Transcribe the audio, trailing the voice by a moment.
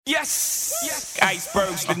Yes,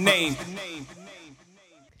 Iceberg's the name.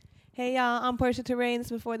 Hey y'all, I'm Portia Terrain. This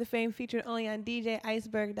is Before the Fame, featured only on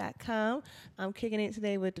DJIceberg.com. I'm kicking it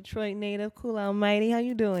today with Detroit native Cool Almighty. How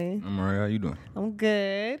you doing? I'm alright. How you doing? I'm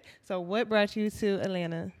good. So what brought you to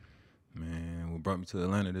Atlanta? Man, what brought me to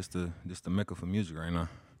Atlanta? This the mecca for music right now.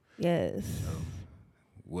 Yes.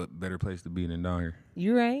 What better place to be than down here?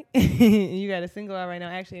 You right. You got a single out right now.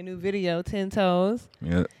 Actually, a new video, 10 Toes.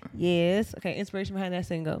 Yep. Yes. Okay, inspiration behind that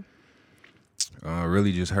single. I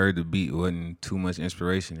really just heard the beat. It wasn't too much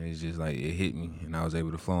inspiration. It's just like it hit me, and I was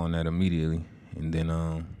able to flow on that immediately. And then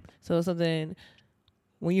So something,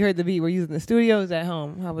 when you heard the beat, were you in the studio or was at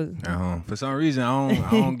home? How was at home, for some reason, I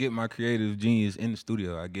don't get my creative genius in the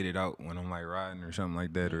studio. I get it out when I'm like riding or something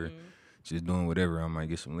like that, or just doing whatever. I might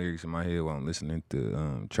get some lyrics in my head while I'm listening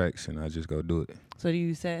to tracks, and I just go do it. So do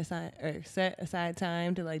you set aside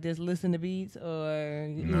time to like just listen to beats, or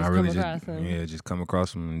you No, just I really come across them? just come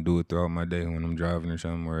across them and do it throughout my day when I'm driving or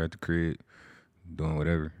something, or at the crib, doing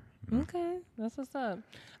whatever. Okay, that's what's up.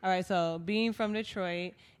 All right, so being from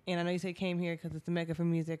Detroit, and I know you said came here because it's the mecca for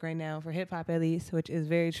music right now, for hip hop at least, which is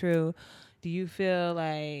very true. Do you feel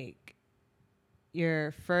like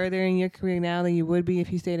you're further in your career now than you would be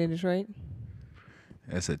if you stayed in Detroit?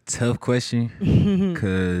 That's a tough question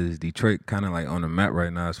because Detroit kind of like on the map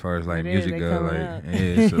right now as far as like It is, music they go. coming Like, up. yeah,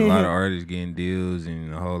 it's a lot of artists getting deals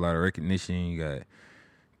and a whole lot of recognition. You got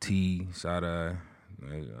T, Sada,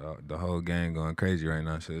 the whole gang going crazy right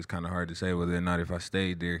now. So it's kind of hard to say whether or not if I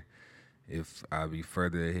stayed there, if I'll be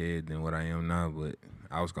further ahead than what I am now. But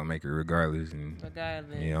I was gonna make it regardless, and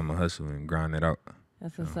Regardless. yeah, I'm gonna hustle and grind it out.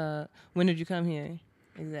 That's what's up. When did you come here?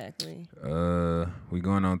 Exactly. We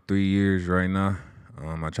going on 3 years right now.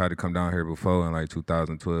 I tried to come down here before in like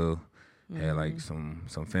 2012. Had like some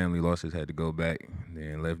family losses, had to go back.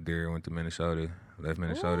 Then left there, went to Minnesota. Left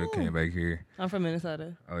Minnesota, Ooh. came back here. I'm from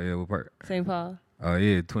Minnesota, Oh yeah, what part? St. Paul. Oh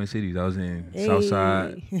yeah, Twin Cities. I was in Hey.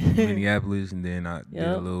 Southside, Minneapolis, and then I did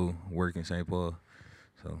a Yep. little work in St. Paul.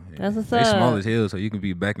 So yeah. That's what's They up. small as hell, so you can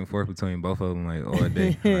be back and forth between both of them like all day.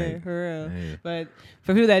 Like, For real. yeah. But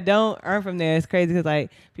for people that aren't from there, it's crazy because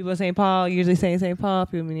like people in St. Paul usually say St. Paul,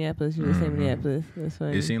 people in Minneapolis usually say Minneapolis. That's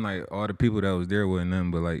funny. It seemed like all the people that was there wasn't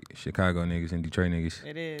nothing but like Chicago niggas and Detroit niggas.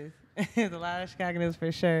 It is. There's a lot of Chicago news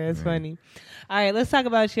for sure. It's funny. All right, let's talk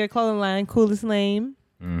about your clothing line, Coolest Lane.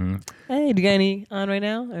 Mm-hmm. Hey, do you got any on right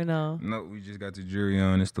now or no? No, we just got the jewelry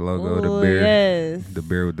on. It's the logo, Ooh, the bear. yes. The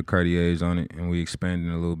bear with the Cartiers on it. And we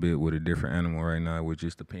expanding a little bit with a different animal right now, which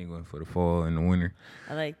is the penguin for the fall and the winter.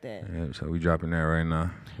 I like that. Yeah, so we dropping that right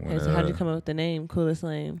now. Okay, so how'd you come up with the name, Coolest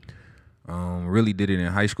Lane? Really did it in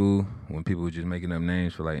high school when people were just making up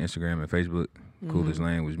names for like Instagram and Facebook. Coolest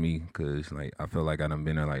Lane was me because like I felt like I done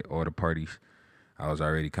been at like all the parties. I was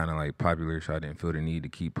already kind of like popular, so I didn't feel the need to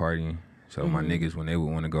keep partying. So my niggas, when they would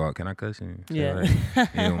want to go out, can I cuss? And say Yeah. all that?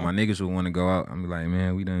 Yeah, when my niggas would want to go out, I'm be like,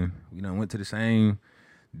 man, we done went to the same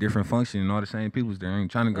different function and all the same people's there. I ain't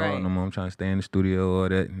trying to go out no more. I'm trying to stay in the studio, all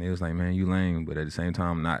that. And they was like, man, you lame. But at the same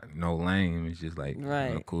time, not no lame. It's just like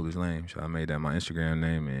Right. Coolest Lame. So I made that my Instagram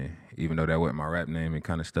name. And even though that wasn't my rap name, it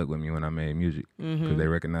kind of stuck with me when I made music because they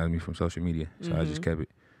recognized me from social media. So I just kept it.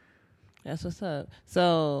 That's what's up.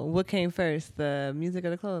 So what came first, the music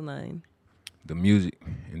or the clothing line? The music.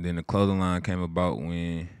 And then the clothing line came about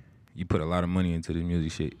when you put a lot of money into the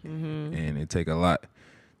music shit. And it take a lot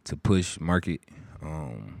to push, market,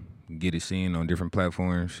 get it seen on different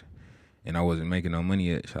platforms. And I wasn't making no money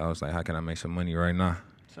yet. So I was like, how can I make some money right now?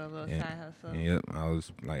 So a little Yeah. side hustle. And yep, I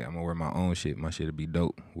was like, I'm gonna wear my own shit. My shit'll be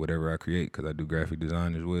dope, whatever I create, because I do graphic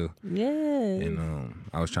design as well. Yes. And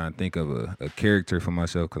I was trying to think of a character for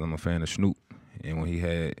myself because I'm a fan of Snoop. And when he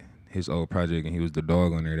had his old project and he was the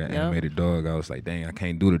dog on there, that animated dog, I was like, dang, I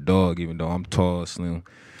can't do the dog even though I'm tall, slim,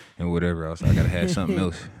 and whatever. I was like, I gotta have something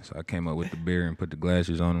else. So I came up with the bear and put the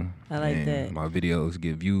glasses on him. I like and that. My videos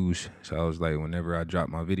get views. So I was like, whenever I drop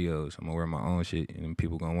my videos, I'm gonna wear my own shit and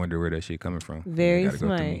people gonna wonder where that shit coming from. Very They gotta go through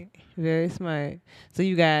smart. me. Very smart. So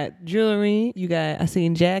you got jewelry, I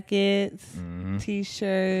seen jackets,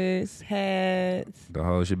 t-shirts, hats. The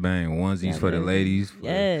whole shebang. Onesies Yeah, for the man. ladies.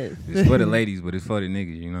 Yes. It's for the ladies, but it's for the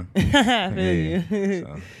niggas, you know? I feel you.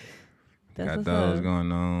 So That's got what's those up.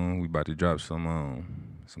 going on. We about to drop some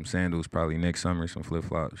sandals probably next summer, some flip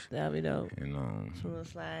flops. That'll be dope. And Some little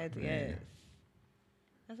slides, yes.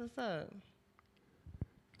 That's what's up.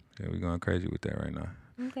 yeah, we going crazy with that right now.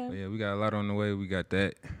 Okay. But yeah, we got a lot on the way. We got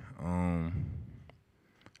that.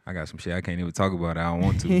 I got some shit I can't even talk about. I don't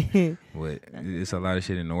want to, but it's a lot of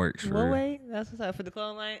shit in the works for Well, wait. That's what's up. For the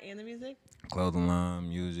clothing line and the music? clothing line,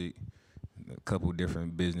 music, a couple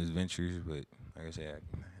different business ventures. But like I said,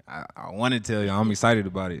 I want to tell you, I'm excited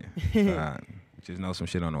about it. Just know some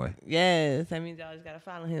shit on the way. Yes, that means y'all just gotta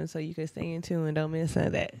follow him so you can stay in tune and don't miss none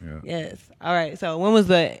of that. Yeah. Yes. All right. So when was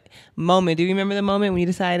the moment? Do you remember the moment when you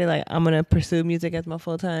decided like I'm gonna pursue music as my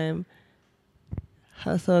full time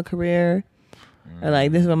hustle career, or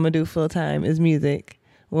like this is what I'm gonna do full time is music?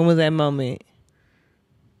 When was that moment?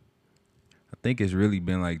 I think it's really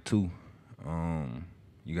been like two.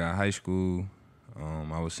 You got high school.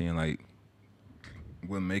 I was seeing like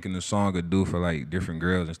what making the song could do for like different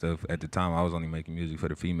girls and stuff. At the time, I was only making music for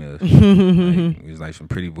the females. Like, it was like some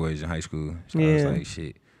pretty boys in high school. So I was like,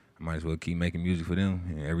 shit, I might as well keep making music for them.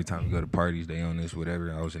 And every time we go to parties, they on this,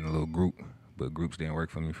 whatever. I was in a little group, but groups didn't work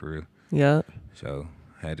for me for real. Yeah. So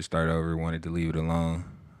I had to start over, wanted to leave it alone.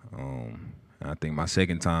 I think my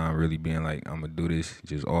second time really being like, I'm going to do this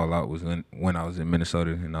just all out was when I was in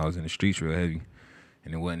Minnesota and I was in the streets real heavy.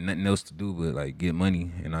 And there wasn't nothing else to do but like get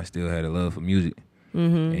money. And I still had a love for music.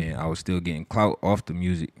 And I was still getting clout off the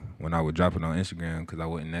music when I would drop it on Instagram because I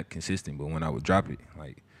wasn't that consistent. But when I would drop it,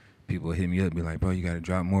 like people would hit me up, be like, bro, you got to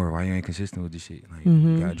drop more. Why you ain't consistent with this shit? Like,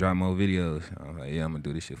 you got to drop more videos. I was like, yeah, I'm going to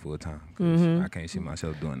do this shit full time because I can't see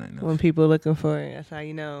myself doing nothing else. When people looking for it, that's how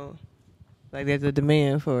you know. Like there's a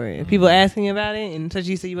demand for it. If people asking you about it, and such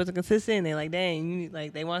you said you wasn't consistent, and they like, dang, you need,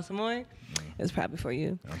 like they want some more. It's probably for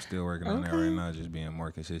you. I'm still working on that right now, just being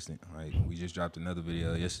more consistent. Like we just dropped another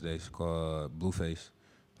video yesterday. It's called Blueface,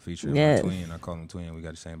 featuring my twin. I call him twin. We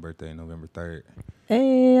got the same birthday, November 3rd.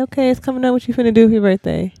 Hey, okay, it's coming up. What you finna do for your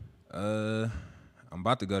birthday? I'm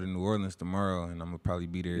about to go to New Orleans tomorrow, and I'm gonna probably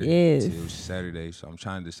be there till Saturday. So I'm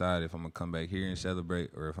trying to decide if I'm gonna come back here and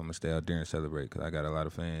celebrate, or if I'm gonna stay out there and celebrate. Cause I got a lot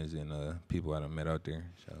of fans and people I done met out there.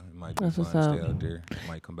 So it might be fun to stay out there.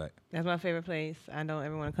 Might come back. That's my favorite place. I don't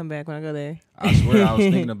ever want to come back when I go there. I swear, I was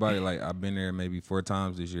thinking about it. Like I've been there maybe 4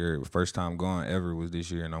 times this year. First time going ever was this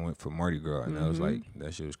year, and I went for Mardi Gras, and I was like,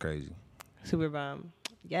 that shit was crazy. Super bomb.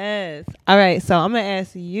 Yes. All right. So I'm gonna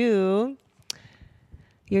ask you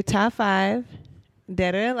your top 5.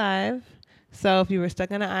 Dead or alive. So if you were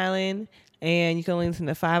stuck on an island and you can only listen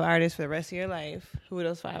to 5 artists for the rest of your life, who would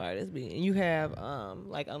those 5 artists be? And you have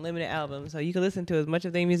like unlimited albums, so you can listen to as much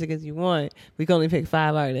of their music as you want. We can only pick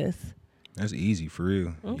 5 artists. That's easy for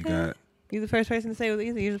real. Okay. You're the first person to say it was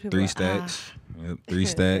easy. Usually people 3 Stacks. Yep, 3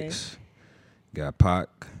 Stacks. Got Pac,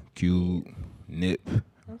 Cube, Nip.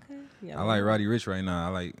 Okay. Yeah, I like Roddy Ricch right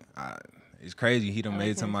now. It's crazy. He done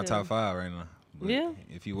made it to my top 5 right now. But yeah.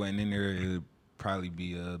 If he wasn't in there, it would probably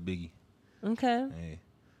be Biggie. Okay. Hey.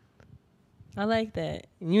 I like that.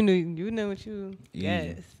 You knew what you.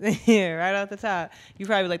 Yes. Yeah, right off the top. You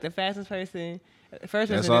probably like the fastest person.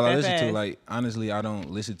 That's all I listen to. Like honestly, I don't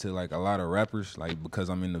listen to like a lot of rappers. Like because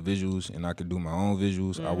I'm in the visuals and I could do my own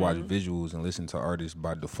visuals. I watch visuals and listen to artists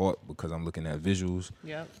by default because I'm looking at visuals.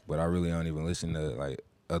 Yep. But I really don't even listen to like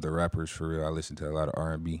other rappers for real. I listen to a lot of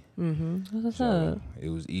R&B. What's up? It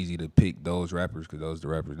was easy to pick those rappers because those are the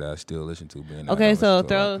rappers that I still listen to. Okay, so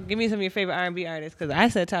give me some of your favorite R&B artists because I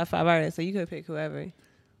said top 5 artists, so you could pick whoever.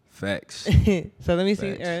 Facts. So let me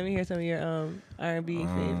see, or let me hear some of your R&B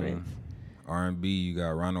favorites. R&B, you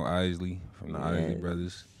got Ronald Isley from the Isley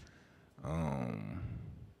Brothers.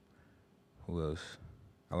 Who else?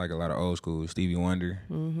 I like a lot of old school. Stevie Wonder.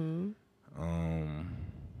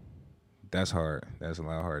 That's hard. That's a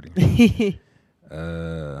lot harder. You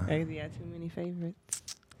got too many favorites.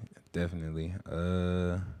 Definitely.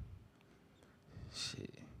 Shit.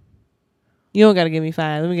 You don't gotta give me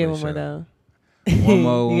 5. Let me get one more though. One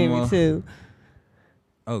more. You gave me 2.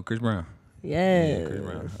 Oh, Chris Brown. Yes. Yeah, Chris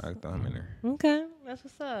Brown. I thought him in there. Okay, that's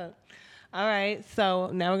what's up. All right, so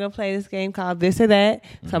now we're gonna play this game called This or That.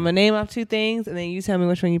 So I'm gonna name off 2 things, and then you tell me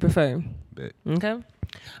which one you prefer. Bet. Okay. All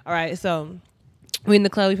right, so we in the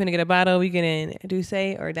club. We finna get a bottle. We getting Douce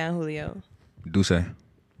or Don Julio? Douce.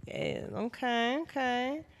 Yeah.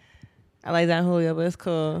 Okay. I like Don Julio, but it's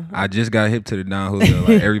cool. I just got hip to the Don Julio.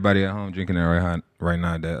 Like everybody at home drinking that right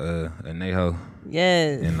now. That Anejo.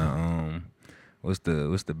 Yes. And what's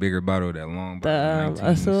the bigger bottle? That long bottle. The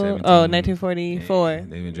Azul. 1944. Yeah, they've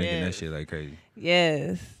been drinking that shit like crazy.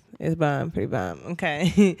 Yes. It's bomb, pretty bomb.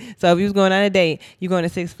 Okay. So if you was going on a date, you going to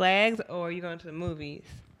Six Flags or you going to the movies?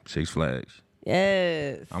 Six Flags.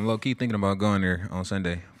 Yes. I'm low key thinking about going there on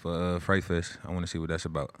Sunday for Fright Fest. I want to see what that's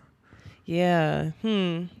about. Yeah.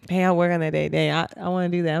 Hey, I work on that day. Dang, I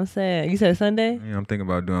want to do that. I'm sad. You said Sunday? Yeah, I'm thinking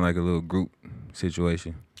about doing like a little group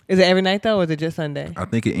situation. Is it every night though, or is it just Sunday? I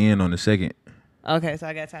think it ends on the 2nd. Okay, so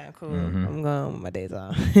I got time. Cool. I'm going with my days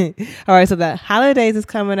off. All right, so the holidays is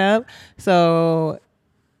coming up. So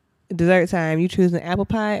dessert time. You choosing apple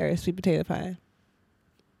pie or sweet potato pie?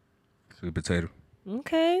 Sweet potato.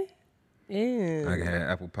 Okay. Yeah. I can have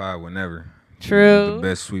apple pie whenever. True. The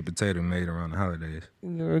best sweet potato made around the holidays.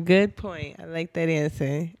 Good point. I like that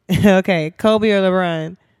answer. Okay, Kobe or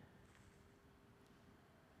LeBron?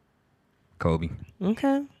 Kobe.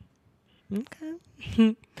 Okay.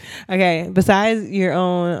 Okay. Besides your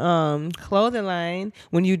own clothing line,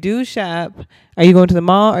 when you do shop, are you going to the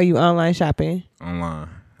mall or are you online shopping? Online.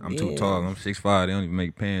 I'm too tall. I'm 6'5". They don't even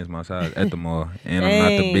make pants my size at the mall. And Dang.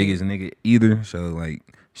 I'm not the biggest nigga either. So, like,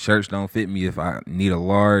 shirts don't fit me. If I need a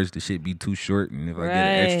large, the shit be too short. And if I get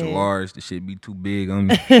an extra large, the shit be too big on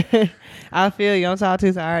me. I feel you. I'm tall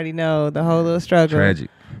too, so I already know the whole little struggle. Tragic.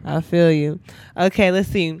 I feel you. Okay, let's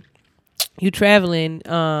see. You traveling,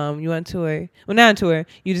 you on tour. Well, not on tour.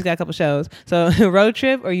 You just got a couple shows. So, road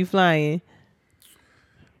trip or you flying?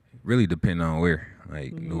 Really depend on where.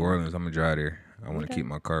 Like, New Orleans, I'm going to drive there. I want to keep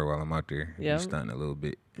my car while I'm out there. Yep. Be stunting a little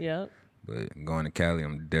bit. Yep. But going to Cali,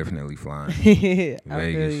 I'm definitely flying. I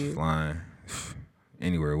Vegas, flying.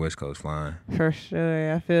 Anywhere, West Coast, flying. For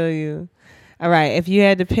sure. I feel you. All right. If you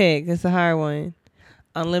had to pick, it's a hard one.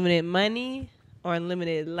 Unlimited money or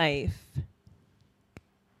unlimited life?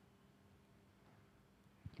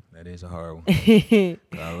 That is a hard one. I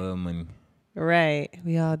love money. Right.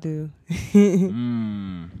 We all do.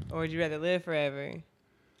 Or would you rather live forever?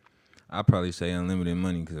 I'd probably say unlimited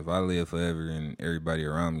money because if I live forever and everybody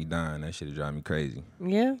around me dying, that shit would drive me crazy.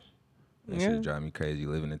 Yeah. That shit would drive me crazy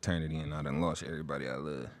living eternity and I done lost everybody I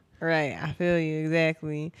love. Right. I feel you.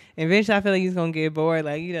 Exactly. Eventually, I feel like you're going to get bored.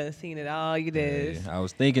 Like, you done seen it all. You did. Yeah, I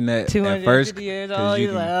was thinking that at 250 first years old. you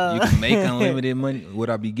can make unlimited money. Would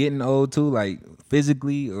I be getting old too, like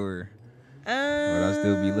physically, or would I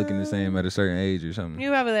still be looking the same at a certain age or something? You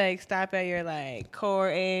probably like stop at your like core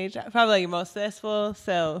age, probably like your most successful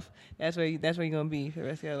self. That's where you're gonna be for the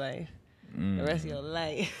rest of your life. The rest of your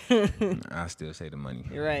life. I still say the money.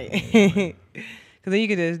 You're right. Because then you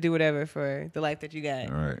can just do whatever for the life that you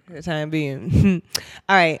got. All right. For the time being.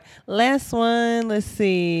 All right. Last one. Let's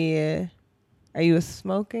see. Are you a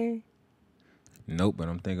smoker? Nope, but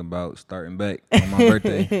I'm thinking about starting back on my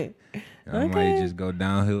birthday. I might just go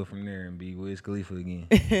downhill from there and be Wiz Khalifa again.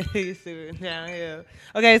 You super downhill.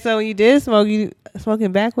 Okay, so when you did smoke, you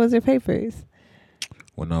smoking backwoods or papers?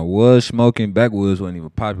 When I was smoking, backwoods wasn't even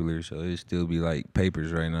popular, so it'd still be like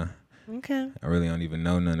papers right now. Okay. I really don't even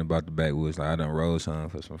know nothing about the backwoods. Like I done rolled some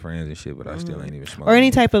for some friends and shit, but I still ain't even smoking. Or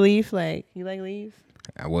any type of leaf, like you like leaves?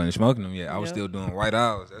 I wasn't smoking them yet. I was still doing White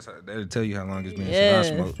Owls. That'll tell you how long it's been since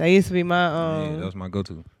I smoked. That used to be my Yeah, that was my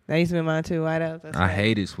go-to. That used to be mine too. White Owls. I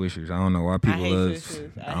hated Swishers. I don't know why people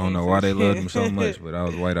love. I don't know why they love them so much, but I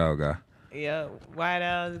was White Owl guy. Yeah, White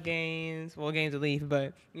Owls, Gaines. Well, Gaines of Leaf,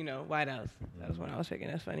 but White Owls. That was when I was picking.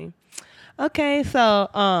 That's funny. Okay,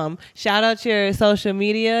 so shout out your social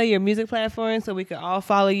media, your music platform, so we could all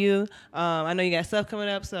follow you. I know you got stuff coming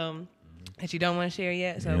up, so that you don't want to share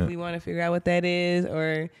yet. So if we want to figure out what that is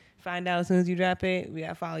or find out as soon as you drop it, we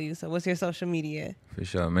gotta follow you. So what's your social media? For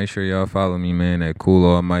sure. Make sure y'all follow me, man, at Cool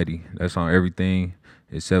Almighty. That's on everything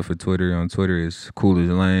except for Twitter. On Twitter, it's Cool as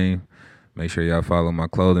Lame. Make sure y'all follow my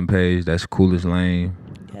clothing page. That's Cool as Lame.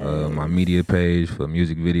 Yes. My media page for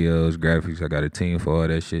music videos, graphics. I got a team for all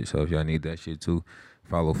that shit. So if y'all need that shit too,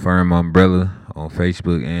 follow Firm Umbrella on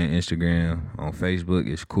Facebook and Instagram. On Facebook,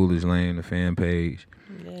 it's Cool as Lame, the fan page.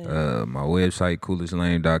 Yeah. My website,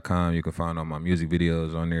 coolaslame.com. You can find all my music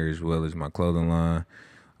videos on there as well as my clothing line,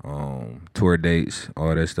 tour dates,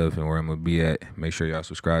 all that stuff, and where I'm going to be at. Make sure y'all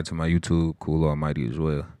subscribe to my YouTube, Cool Almighty, as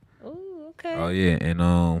well. Oh, okay. Oh, yeah,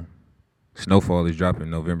 and Snowfall is dropping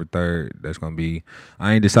November 3rd. That's going to be,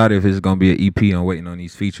 I ain't decided if it's going to be an EP. I'm waiting on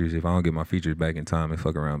these features. If I don't get my features back in time, and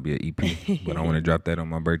fuck around and be an EP. But I want to drop that on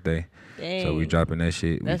my birthday. Dang. So we dropping that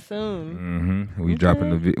shit. That's soon. Mm-hmm.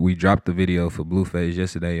 We dropped the video for Blueface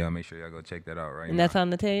yesterday. Y'all make sure y'all go check that out right now. And that's on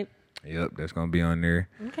the tape? Yep, that's going to be on there.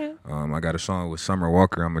 Okay. I got a song with Summer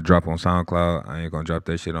Walker. I'm going to drop on SoundCloud. I ain't going to drop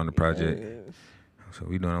that shit on the project. Yes. So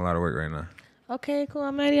we doing a lot of work right now. Okay, cool.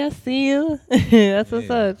 I'm ready. I see you. That's what's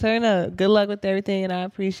up. Turn up. Good luck with everything, and I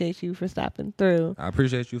appreciate you for stopping through. I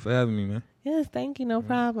appreciate you for having me, man. Yes, thank you. No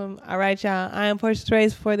problem. All right, y'all. I am Portia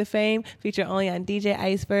Trace for the Fame, featured only on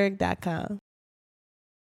DJIceberg.com.